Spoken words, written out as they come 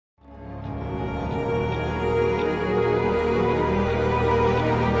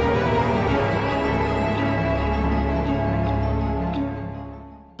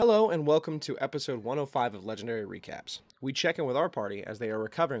Hello and welcome to episode 105 of Legendary Recaps. We check in with our party as they are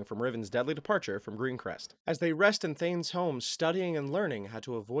recovering from Riven's deadly departure from Greencrest. As they rest in Thane's home, studying and learning how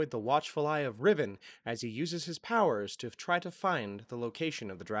to avoid the watchful eye of Riven as he uses his powers to try to find the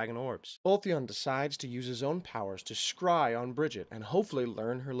location of the dragon orbs. Ulthion decides to use his own powers to scry on Bridget and hopefully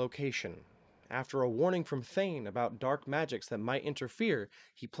learn her location. After a warning from Thane about dark magics that might interfere,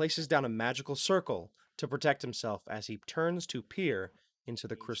 he places down a magical circle to protect himself as he turns to peer into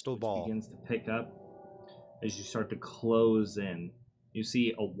the crystal ball. Begins to pick up as you start to close in. You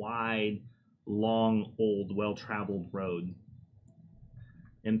see a wide, long, old, well-traveled road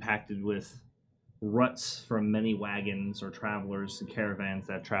impacted with ruts from many wagons or travelers and caravans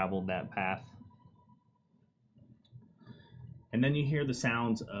that traveled that path. And then you hear the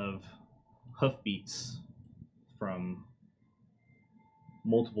sounds of hoofbeats from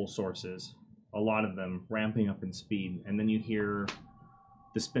multiple sources, a lot of them ramping up in speed. And then you hear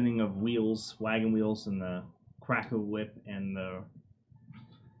the spinning of wheels, wagon wheels, and the crack of whip, and the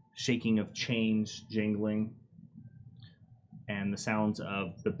shaking of chains jingling, and the sounds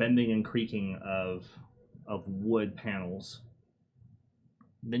of the bending and creaking of wood panels.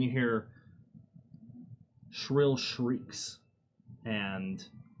 Then you hear shrill shrieks and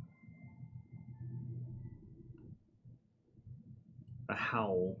a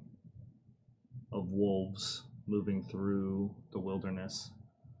howl of wolves moving through the wilderness.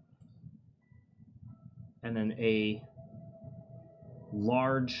 And then a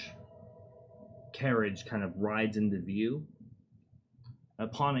large carriage kind of rides into view.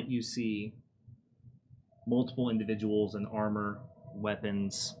 Upon it, you see multiple individuals in armor,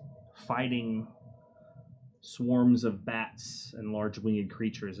 weapons, fighting swarms of bats and large winged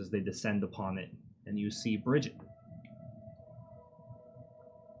creatures as they descend upon it. And you see Bridget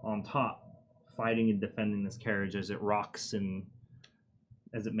on top, fighting and defending this carriage as it rocks and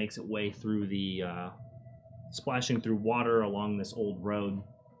as it makes its way through the splashing through water along this old road,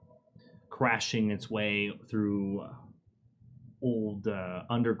 crashing its way through old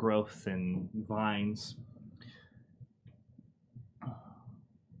undergrowth and vines.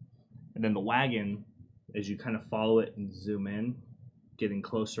 And then the wagon, as you kind of follow it and zoom in, getting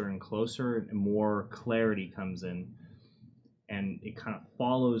closer and closer, and more clarity comes in. And it kind of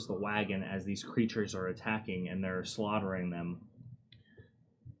follows the wagon as these creatures are attacking and they're slaughtering them.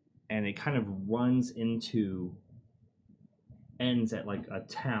 And it kind of runs into, ends at like a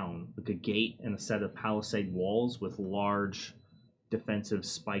town, like a gate and a set of palisade walls with large defensive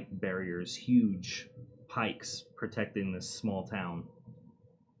spike barriers, huge pikes protecting this small town.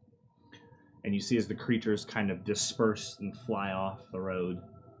 And you see as the creatures kind of disperse and fly off the road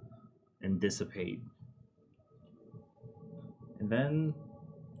and dissipate. And then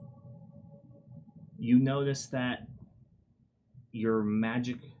you notice that your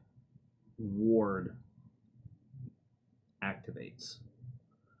magic ward activates.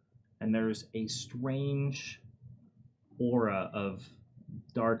 And there's a strange aura of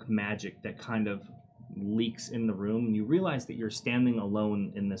dark magic that kind of leaks in the room. And you realize that you're standing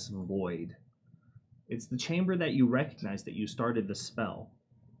alone in this void. It's the chamber that you recognize that you started the spell.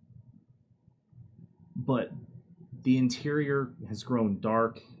 But the interior has grown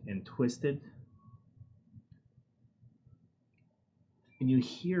dark and twisted. And you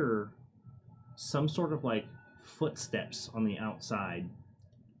hear some sort of like footsteps on the outside.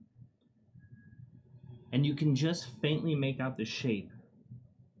 And you can just faintly make out the shape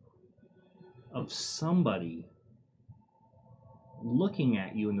of somebody looking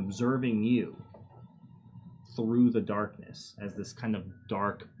at you and observing you through the darkness as this kind of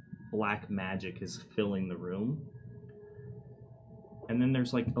dark black magic is filling the room. And then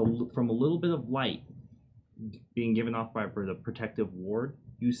there's like from a little bit of light being given off by the protective ward,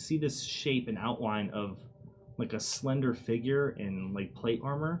 you see this shape and outline of like a slender figure in like plate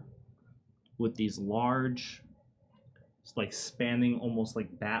armor with these large, like spanning almost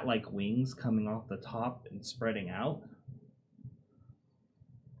like bat-like wings coming off the top and spreading out.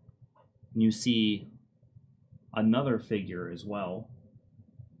 And you see another figure as well,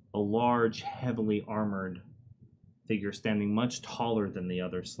 a large, heavily armored figure standing much taller than the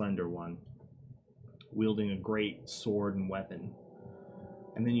other slender one, wielding a great sword and weapon.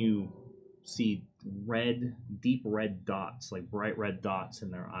 And then you see red, deep red dots, like bright red dots in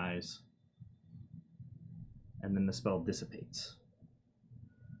their eyes. And then the spell dissipates.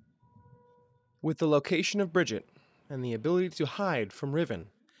 With the location of Bridget and the ability to hide from Riven,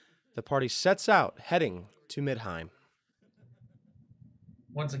 the party sets out heading to Midheim.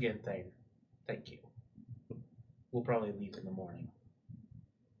 Once again, Thane, thank you. We'll probably leave in the morning.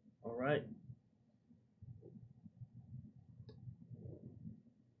 All right.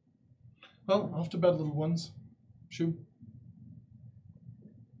 Well, off to bed, little ones. Shoo.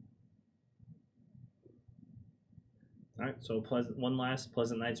 All right, so one last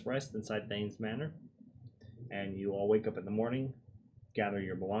pleasant night's rest inside Thane's Manor, and you all wake up in the morning, gather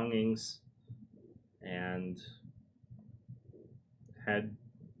your belongings, and head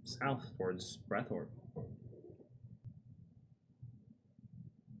south towards Breathort.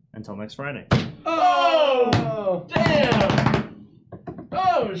 Until next Friday. Oh! Damn!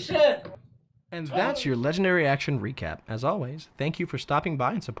 Oh, shit! And that's your Legendary Action recap. As always, thank you for stopping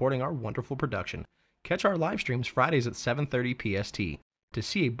by and supporting our wonderful production. Catch our live streams Fridays at 7:30 PST to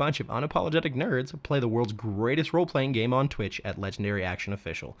see a bunch of unapologetic nerds play the world's greatest role-playing game on Twitch at Legendary Action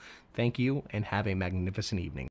Official. Thank you, and have a magnificent evening.